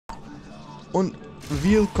Und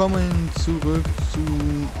willkommen zurück zu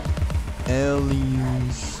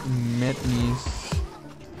Alice Madness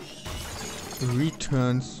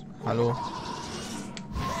Returns. Hallo.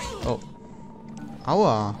 Oh.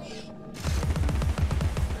 Aua.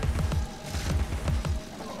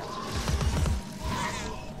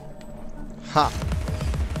 Ha.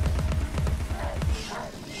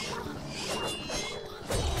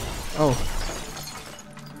 Oh.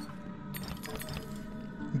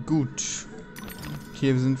 Gut.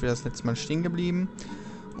 Hier sind wir das letzte Mal stehen geblieben.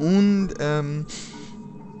 Und,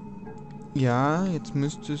 ja, jetzt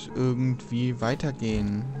müsste es irgendwie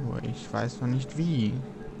weitergehen. Nur ich weiß noch nicht wie.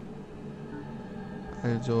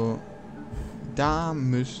 Also, da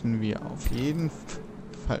müssen wir auf jeden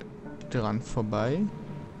Fall dran vorbei.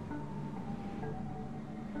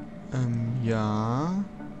 Ja.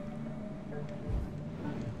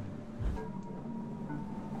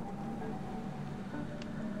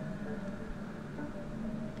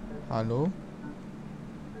 Hallo?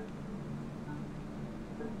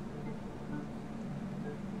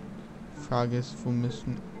 Frage ist, wo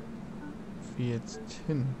müssen wir jetzt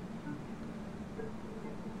hin?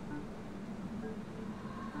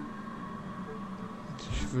 Also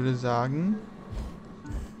ich würde sagen...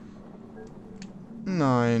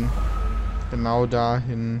 Nein. Genau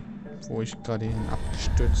dahin, wo ich gerade hin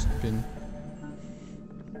abgestürzt bin.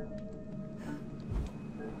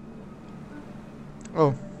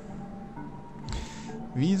 Oh.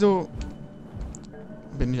 Wieso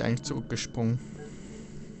bin ich eigentlich zurückgesprungen?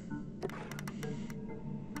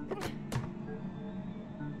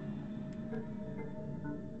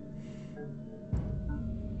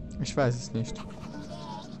 Ich weiß es nicht.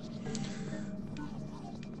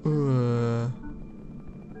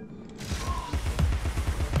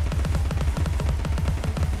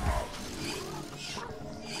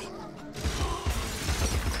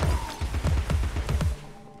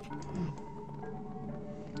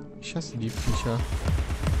 Ich hasse die Viecher.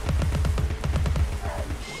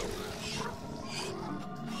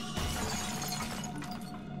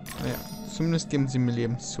 Naja, zumindest geben sie mir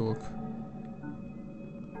Leben zurück.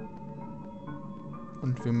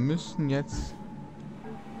 Und wir müssen jetzt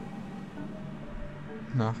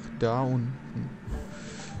nach da unten.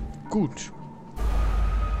 Gut.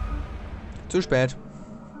 Zu spät.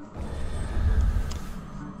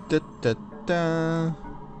 Da, da, da.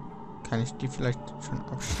 Kann ich die vielleicht schon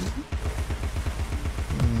abschießen?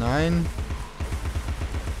 Nein.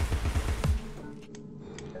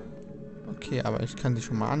 Okay, aber ich kann sie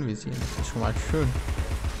schon mal anvisieren. Das ist schon mal schön.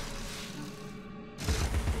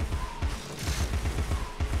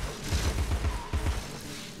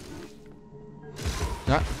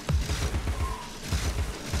 Ja.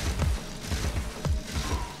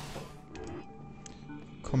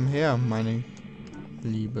 Komm her, meine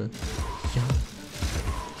Liebe. Ja.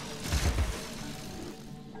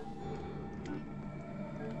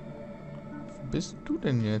 Wo bist du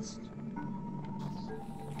denn jetzt?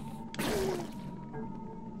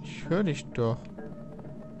 Ich höre dich doch.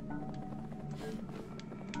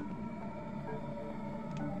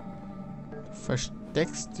 Du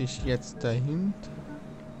versteckst dich jetzt dahinter.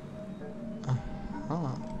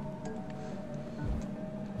 Aha.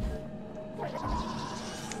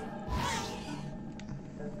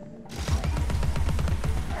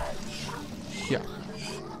 Ja.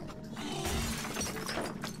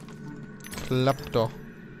 Klappt doch.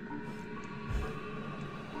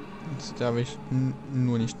 Jetzt darf ich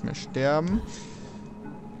nur nicht mehr sterben.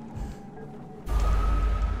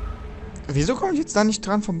 Wieso komme ich jetzt da nicht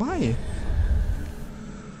dran vorbei?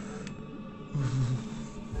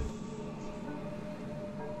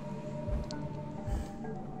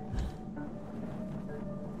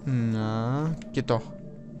 Na, geht doch.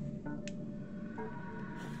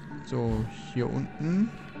 So, hier unten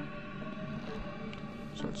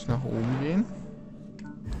soll es nach oben gehen.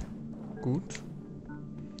 Gut.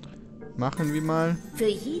 Machen wir mal. Für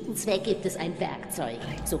jeden Zweck gibt es ein Werkzeug.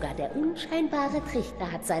 Sogar der unscheinbare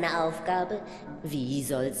Trichter hat seine Aufgabe. Wie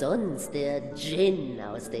soll sonst der Djinn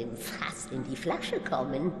aus dem Fass in die Flasche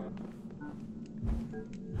kommen?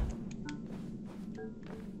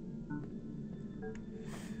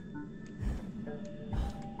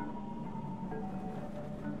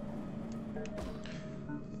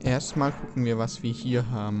 Erstmal gucken wir, was wir hier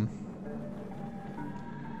haben.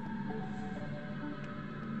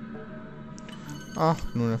 Ach,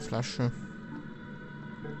 nur eine Flasche.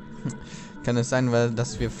 Kann es sein,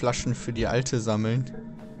 dass wir Flaschen für die Alte sammeln?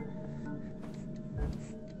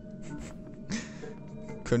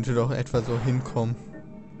 Könnte doch etwa so hinkommen.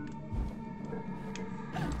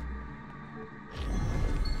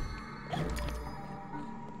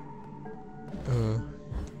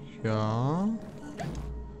 Ja.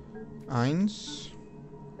 1.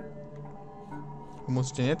 Wo muss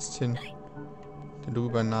ich denn jetzt hin?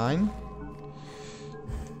 Darüber, nein.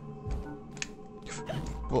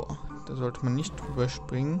 Boah, da sollte man nicht drüber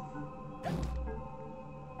springen.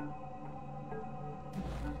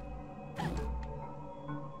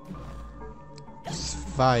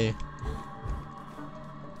 Zwei.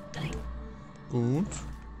 Gut.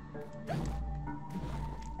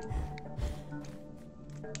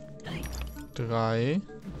 Drei.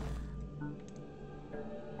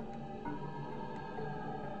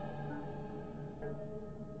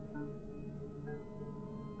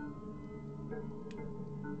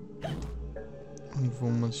 Und wo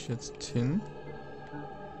muss ich jetzt hin?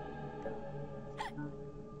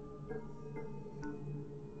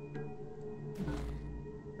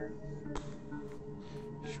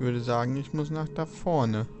 Ich würde sagen, ich muss nach da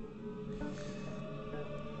vorne.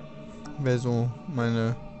 Wäre so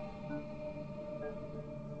meine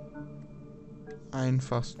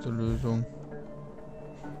einfachste Lösung.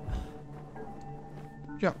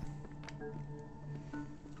 Ja.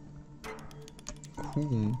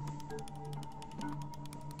 Cool.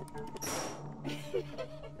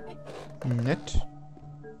 Nett.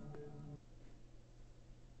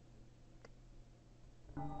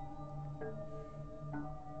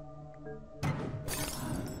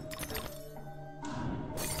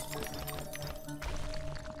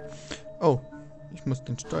 Oh, ich muss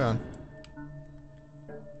den steuern.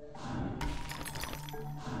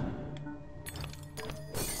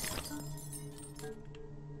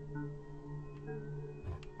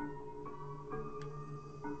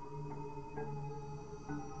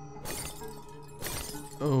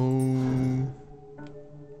 Oh.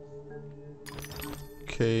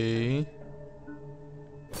 Okay.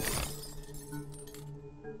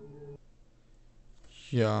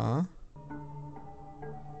 Ja.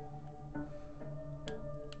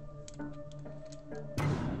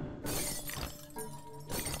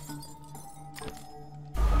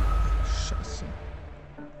 Scheiße.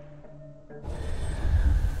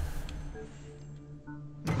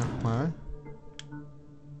 Nochmal.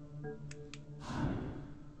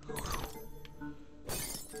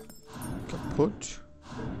 Kaputt.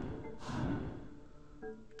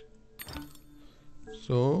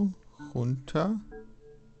 So, runter.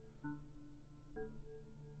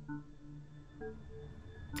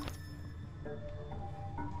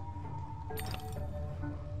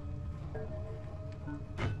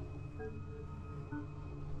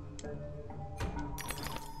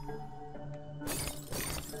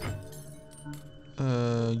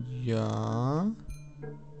 Ja.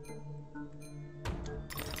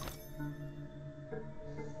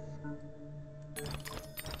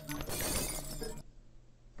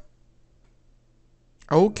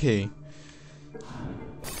 Okay.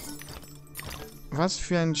 Was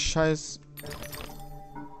für ein Scheiß.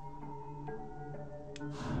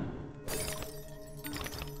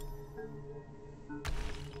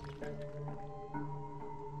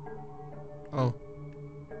 Oh.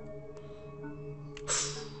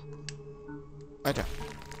 Weiter.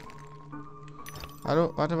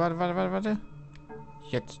 Hallo, warte.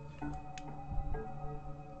 Jetzt.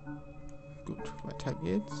 Gut, weiter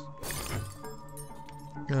geht's.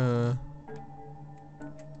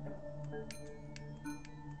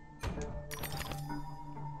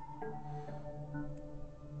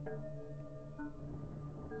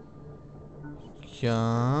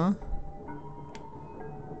 Ja.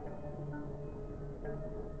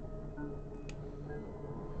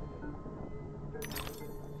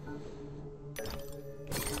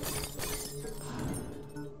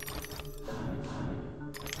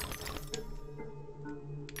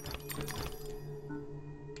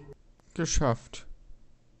 Geschafft.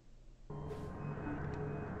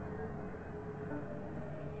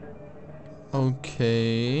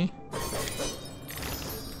 Okay.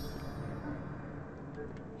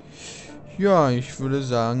 Ja, ich würde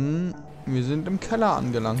sagen, wir sind im Keller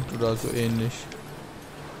angelangt oder so ähnlich.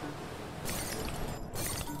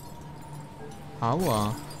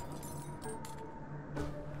 Aua.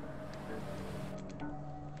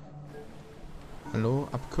 Hallo,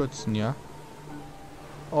 abkürzen, ja?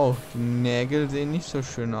 Oh, die Nägel sehen nicht so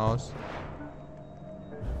schön aus.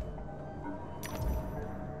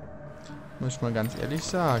 Muss ich mal ganz ehrlich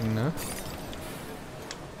sagen, ne?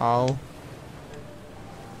 Au.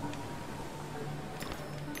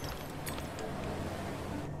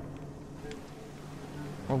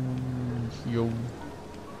 Oh, jo.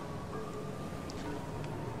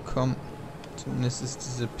 Komm. Zumindest ist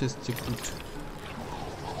diese Piste gut.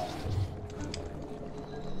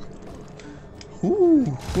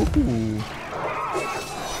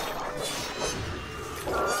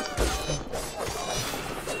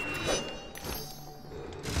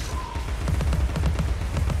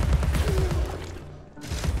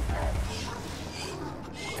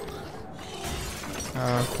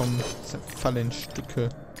 Ah, komm, zerfall in Stücke.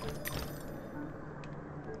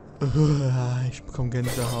 Ich bekomme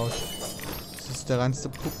Gänsehaut. Das ist der reinste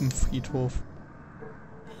Puppenfriedhof.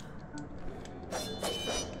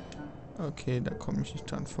 Okay, da komme ich nicht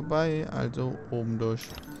dran vorbei. Also oben durch.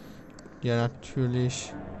 Ja,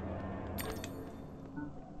 natürlich.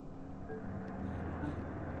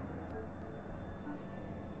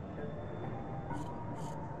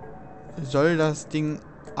 Soll das Ding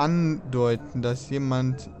andeuten, dass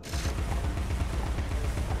jemand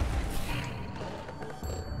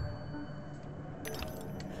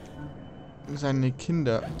seine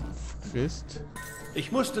Kinder frisst?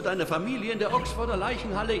 Ich musste deine Familie in der Oxforder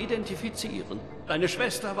Leichenhalle identifizieren. Deine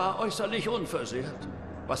Schwester war äußerlich unversehrt,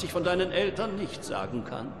 was ich von deinen Eltern nicht sagen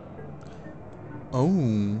kann.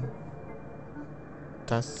 Oh.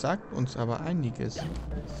 Das sagt uns aber einiges.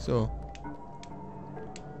 So.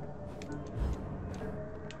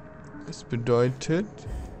 Das bedeutet,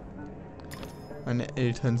 meine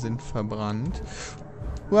Eltern sind verbrannt.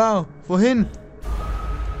 Wow, wohin?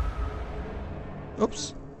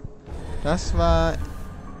 Ups. Das war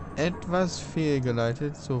etwas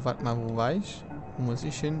fehlgeleitet. So, warte mal, wo war ich? Wo muss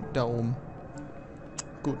ich hin? Da oben.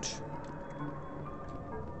 Gut.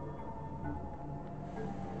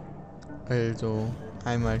 Also,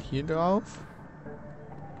 einmal hier drauf.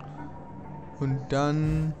 Und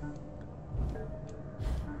dann...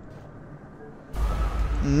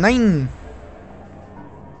 Nein!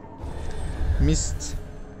 Mist.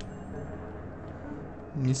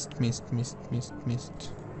 Mist, Mist, Mist, Mist,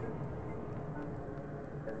 Mist.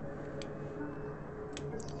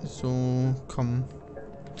 So, komm.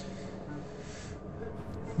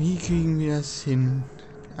 Wie kriegen wir das hin?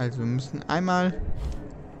 Also, wir müssen einmal...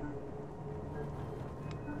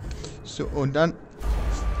 So, und dann...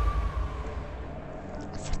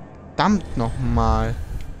 Verdammt nochmal.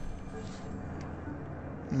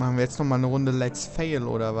 Machen wir jetzt nochmal eine Runde Let's Fail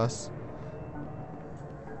oder was?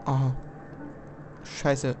 Oh.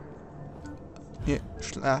 Scheiße.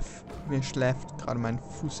 Mir schläft gerade mein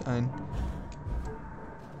Fuß ein.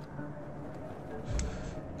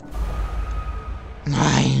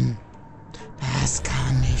 Nein. Das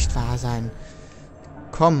kann nicht wahr sein.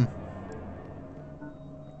 Komm.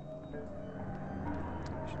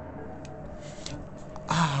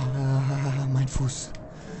 Ah, mein Fuß.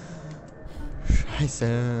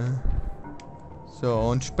 Scheiße. So,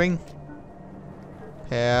 und spring.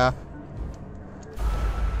 Per.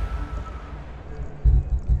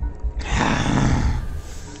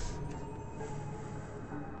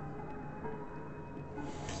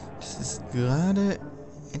 Das ist gerade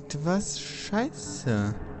etwas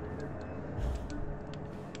scheiße.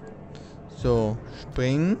 So,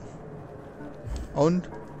 springen. Und...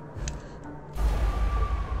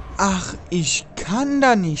 Ach, ich kann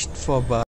da nicht vorbei.